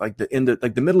the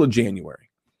middle of January.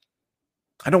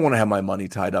 I don't want to have my money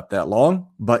tied up that long.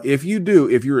 But if you do,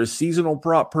 if you're a seasonal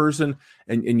prop person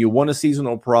and you want a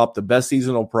seasonal prop, the best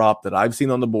seasonal prop that I've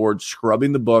seen on the board,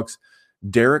 scrubbing the books,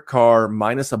 Derek Carr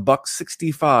minus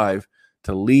 $165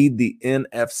 to lead the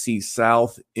NFC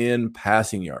South in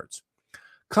passing yards.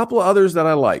 Couple of others that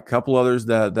I like, couple others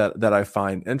that I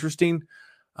find interesting.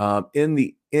 In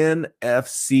the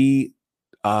NFC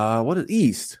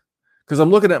East, because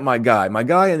I'm looking at my guy. My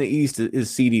guy in the East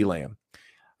is CeeDee Lamb.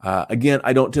 Again,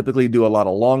 I don't typically do a lot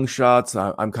of long shots.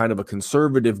 I'm kind of a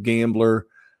conservative gambler.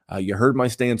 You heard my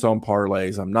stance on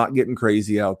parlays. I'm not getting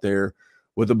crazy out there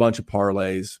with a bunch of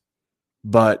parlays,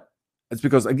 but it's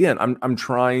because, again, I'm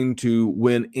trying to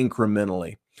win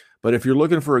incrementally. But if you're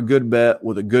looking for a good bet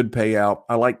with a good payout,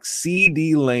 I like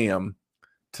CeeDee Lamb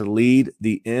to lead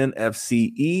the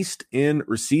NFC East in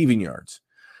receiving yards.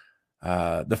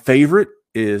 The favorite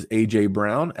is A.J.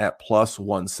 Brown at plus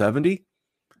 170.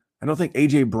 I don't think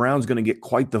A.J. Brown's going to get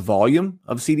quite the volume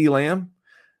of CeeDee Lamb.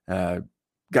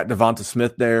 Got Devonta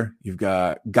Smith there. You've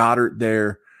got Goddard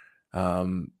there.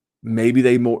 Maybe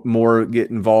they more get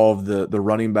involved, the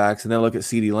running backs, and then look at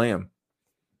CeeDee Lamb.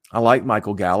 I like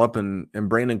Michael Gallup, and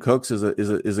Brandon Cooks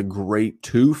is a great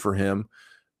 2 for him.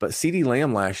 But CeeDee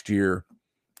Lamb last year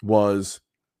was,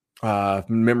 if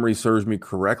memory serves me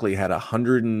correctly, had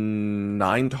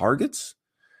 109 targets,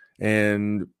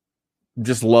 and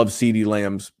just love CeeDee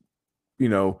Lamb's,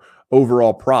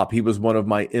 overall prop. He was one of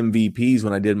my MVPs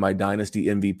when I did my Dynasty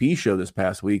MVP show this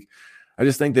past week. I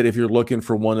just think that if you're looking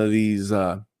for one of these,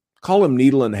 call them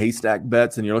needle and haystack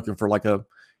bets, and you're looking for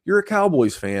you're a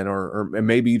Cowboys fan, or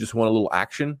maybe you just want a little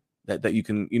action that you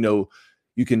can, you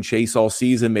can chase all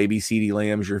season. Maybe CeeDee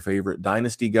Lamb's your favorite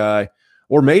Dynasty guy,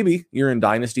 or maybe you're in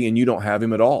Dynasty and you don't have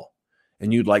him at all,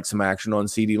 and you'd like some action on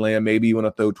CeeDee Lamb. Maybe you want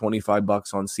to throw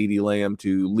 $25 on CeeDee Lamb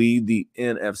to lead the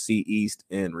NFC East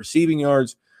in receiving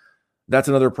yards. That's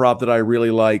another prop that I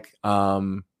really like.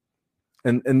 And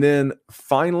then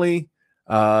finally,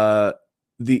 the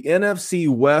NFC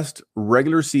West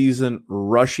regular season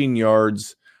rushing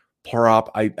yards prop.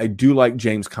 I do like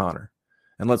James Conner.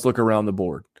 And let's look around the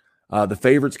board. The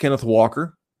favorite's Kenneth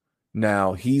Walker.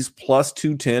 Now, he's plus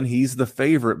 210. He's the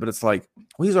favorite, but it's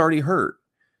he's already hurt.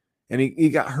 And he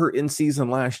got hurt in season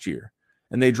last year.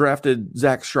 And they drafted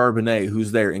Zach Charbonnet,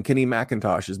 who's there, and Kenny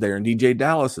McIntosh is there, and DJ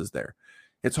Dallas is there.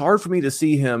 It's hard for me to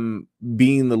see him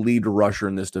being the lead rusher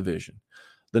in this division.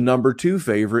 The number 2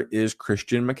 favorite is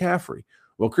Christian McCaffrey.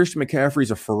 Well, Christian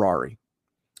McCaffrey's a Ferrari.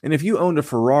 And if you owned a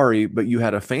Ferrari, but you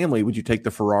had a family, would you take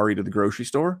the Ferrari to the grocery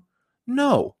store?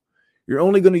 No. You're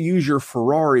only going to use your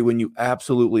Ferrari when you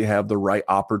absolutely have the right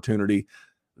opportunity.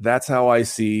 That's how I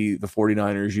see the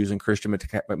 49ers using Christian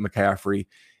McCaffrey.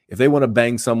 If they want to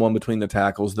bang someone between the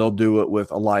tackles, they'll do it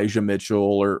with Elijah Mitchell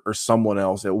or someone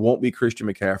else. It won't be Christian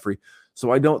McCaffrey.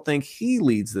 So I don't think he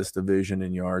leads this division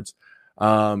in yards.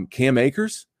 Cam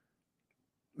Akers,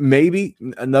 maybe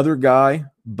another guy,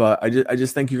 but I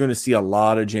just think you're going to see a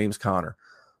lot of James Conner.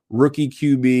 Rookie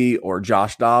QB or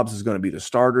Josh Dobbs is going to be the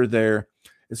starter there.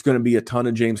 It's going to be a ton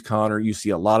of James Conner. You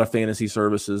see a lot of fantasy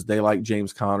services. They like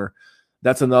James Conner.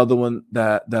 That's another one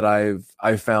that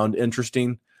I've found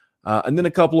interesting. And then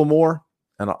a couple of more,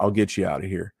 and I'll get you out of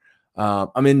here.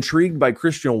 I'm intrigued by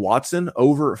Christian Watson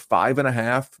over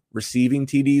 5.5 receiving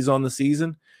TDs on the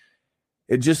season.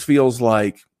 It just feels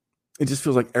like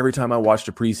every time I watched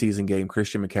a preseason game,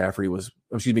 Christian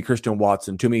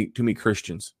Watson, too many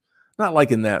Christians. Not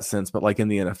like in that sense, but like in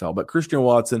the NFL. But Christian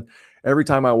Watson, every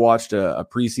time I watched a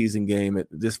preseason game, it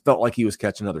just felt like he was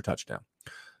catching another touchdown.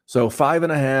 So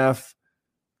 5.5,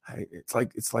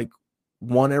 it's like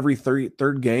one every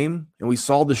third game, and we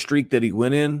saw the streak that he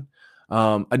went in.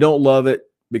 I don't love it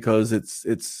because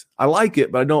I like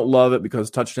it, but I don't love it because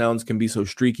touchdowns can be so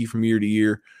streaky from year to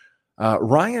year.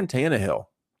 Ryan Tannehill,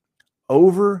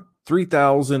 over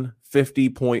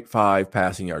 3,050.5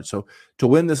 passing yards. So to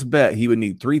win this bet, he would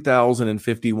need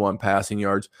 3,051 passing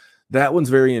yards. That one's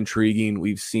very intriguing.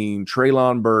 We've seen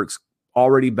Treylon Burks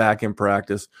already back in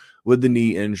practice with the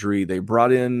knee injury. They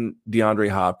brought in DeAndre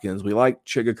Hopkins. We like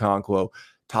Chigakonkwo.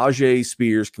 Tajay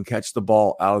Spears can catch the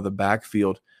ball out of the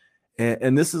backfield.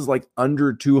 And this is like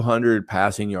under 200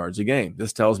 passing yards a game.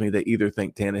 This tells me they either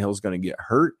think Tannehill's going to get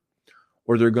hurt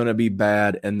or they're going to be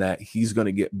bad and that he's going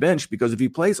to get benched, because if he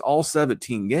plays all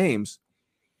 17 games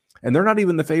and they're not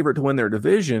even the favorite to win their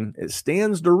division, it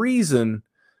stands to reason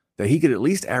that he could at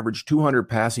least average 200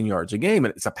 passing yards a game.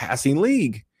 And it's a passing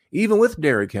league, even with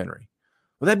Derrick Henry.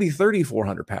 Well, that'd be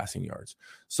 3,400 passing yards.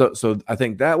 So I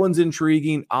think that one's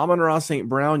intriguing. Amon-Ra St.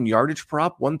 Brown yardage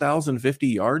prop, 1,050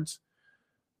 yards.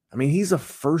 I mean, he's a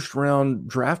first-round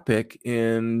draft pick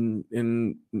in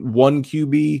one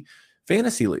QB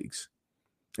fantasy leagues.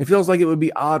 It feels like it would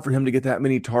be odd for him to get that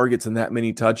many targets and that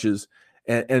many touches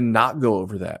and not go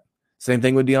over that. Same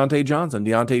thing with Deontay Johnson.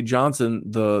 Deontay Johnson,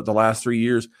 the last 3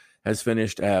 years, has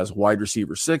finished as wide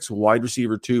receiver 6, wide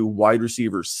receiver 2, wide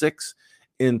receiver 6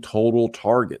 in total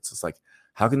targets. It's like,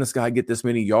 how can this guy get this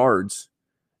many yards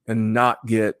and not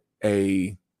get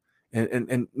and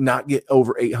not get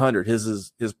over 800?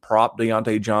 His prop,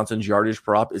 Deontay Johnson's yardage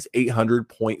prop, is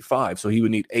 800.5. So he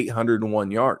would need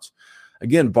 801 yards.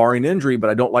 Again, barring injury,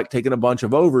 but I don't like taking a bunch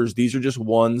of overs. These are just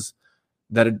ones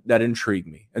that intrigue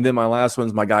me. And then my last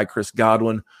one's my guy, Chris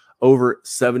Godwin, over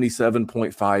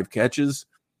 77.5 catches.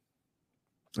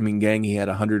 I mean, gang, he had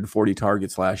 140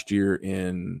 targets last year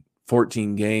in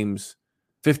 15 games,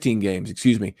 and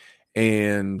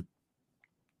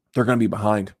they're going to be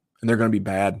behind, and they're going to be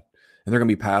bad, and they're going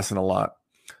to be passing a lot.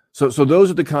 So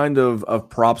those are the kind of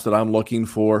props that I'm looking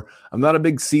for. I'm not a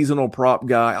big seasonal prop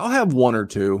guy. I'll have one or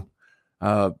two,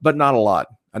 but not a lot.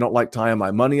 I don't like tying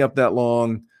my money up that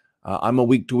long. I'm a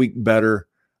week-to-week better.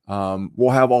 We'll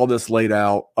have all this laid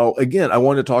out. Oh, again, I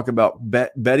wanted to talk about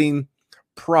betting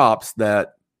props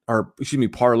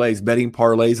parlays, betting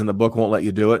parlays, and the book won't let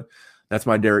you do it. That's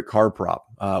my Derek Carr prop.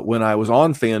 When I was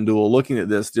on FanDuel looking at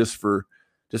this just for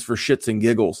shits and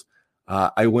giggles,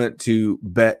 I went to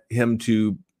bet him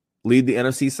to lead the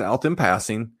NFC South in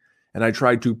passing, and I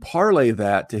tried to parlay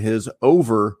that to his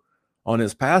over on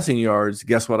his passing yards.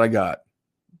 Guess what I got?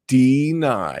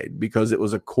 Denied, because it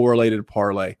was a correlated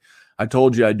parlay. I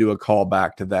told you I'd do a call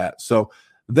back to that. So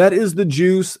that is the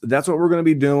juice. That's what we're going to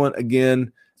be doing.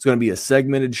 Again, it's going to be a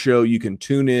segmented show. You can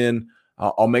tune in.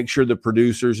 I'll make sure the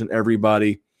producers and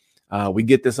everybody, we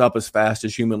get this up as fast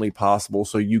as humanly possible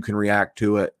so you can react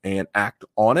to it and act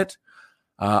on it.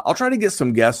 I'll try to get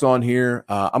some guests on here.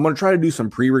 I'm going to try to do some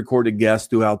pre-recorded guests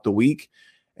throughout the week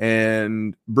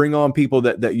and bring on people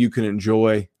that you can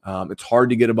enjoy. It's hard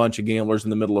to get a bunch of gamblers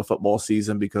in the middle of football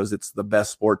season because it's the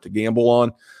best sport to gamble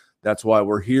on. That's why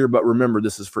we're here. But remember,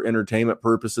 this is for entertainment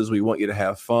purposes. We want you to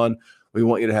have fun. We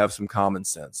want you to have some common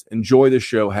sense. Enjoy the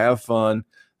show. Have fun.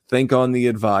 Think on the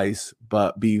advice,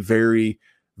 but be very,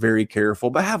 very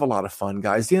careful. But have a lot of fun,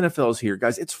 guys. The NFL is here.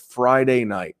 Guys, it's Friday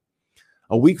night.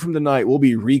 A week from tonight, we'll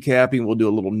be recapping. We'll do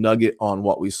a little nugget on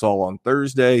what we saw on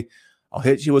Thursday. I'll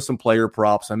hit you with some player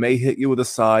props. I may hit you with a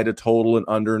side, a total, and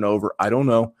under and over. I don't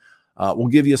know. We'll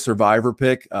give you a Survivor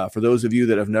pick. For those of you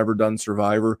that have never done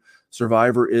Survivor,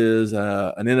 Survivor is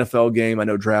an NFL game. I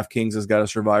know DraftKings has got a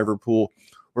Survivor pool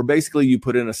where basically you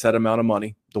put in a set amount of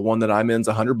money. The one that I'm in is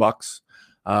 $100.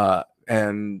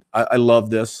 And I love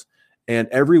this. And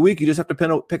every week you just have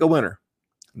to pick a winner.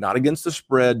 Not against the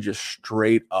spread, just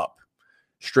straight up.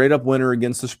 Straight up winner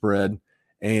against the spread.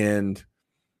 And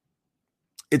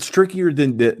it's trickier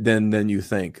than you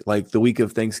think. Like the week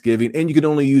of Thanksgiving, and you can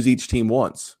only use each team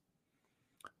once.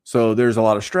 So there's a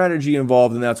lot of strategy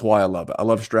involved, and that's why I love it. I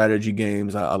love strategy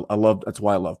games. That's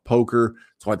why I love poker.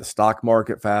 That's why the stock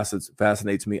market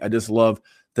fascinates me. I just love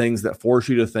things that force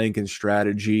you to think in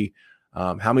strategy.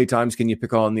 How many times can you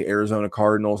pick on the Arizona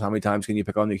Cardinals? How many times can you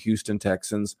pick on the Houston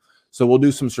Texans? So we'll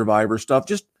do some Survivor stuff.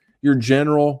 Just your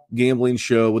general gambling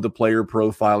show with a player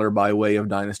profiler by way of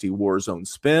Dynasty Warzone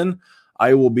Spin.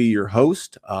 I will be your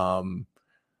host.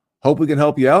 Hope we can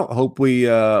help you out. Hope we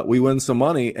win some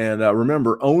money. And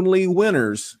remember, only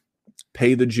winners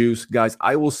pay the juice. Guys,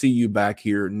 I will see you back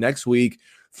here next week,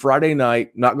 Friday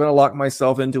night. Not going to lock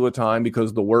myself into a time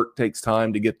because the work takes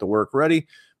time to get the work ready.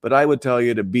 But I would tell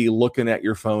you to be looking at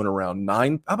your phone around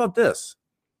 9. How about this?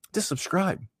 Just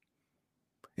subscribe.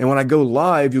 And when I go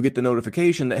live, you'll get the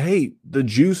notification that, hey, the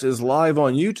juice is live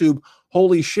on YouTube.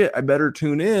 Holy shit, I better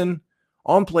tune in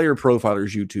on Player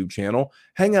Profiler's YouTube channel.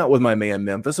 Hang out with my man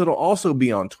Memphis. It'll also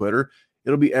be on Twitter.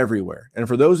 It'll be everywhere. And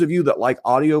for those of you that like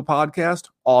audio podcast,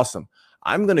 awesome.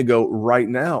 I'm going to go right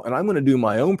now and I'm going to do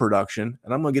my own production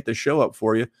and I'm going to get the show up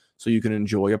for you so you can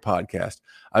enjoy a podcast.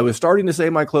 I was starting to say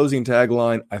my closing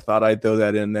tagline. I thought I'd throw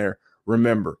that in there.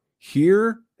 Remember,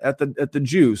 here at the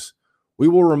Juice, we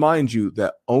will remind you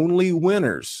that only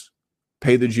winners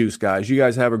pay the juice, guys. You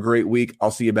guys have a great week.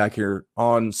 I'll see you back here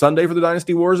on Sunday for the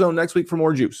Dynasty Warzone, next week for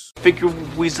more juice. Figure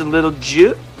we's a little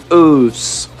juice.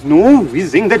 No, we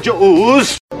sing the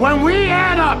juice. When we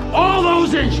add up all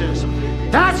those inches,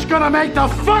 that's gonna make the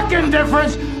fucking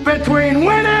difference between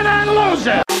winning and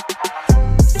losing.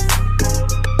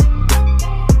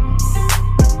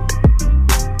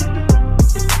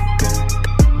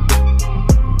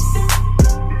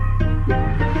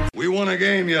 We won a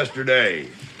game yesterday.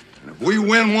 If we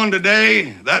win one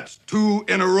today, that's 2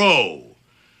 in a row.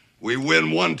 We win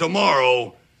one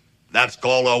tomorrow, that's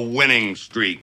called a winning streak.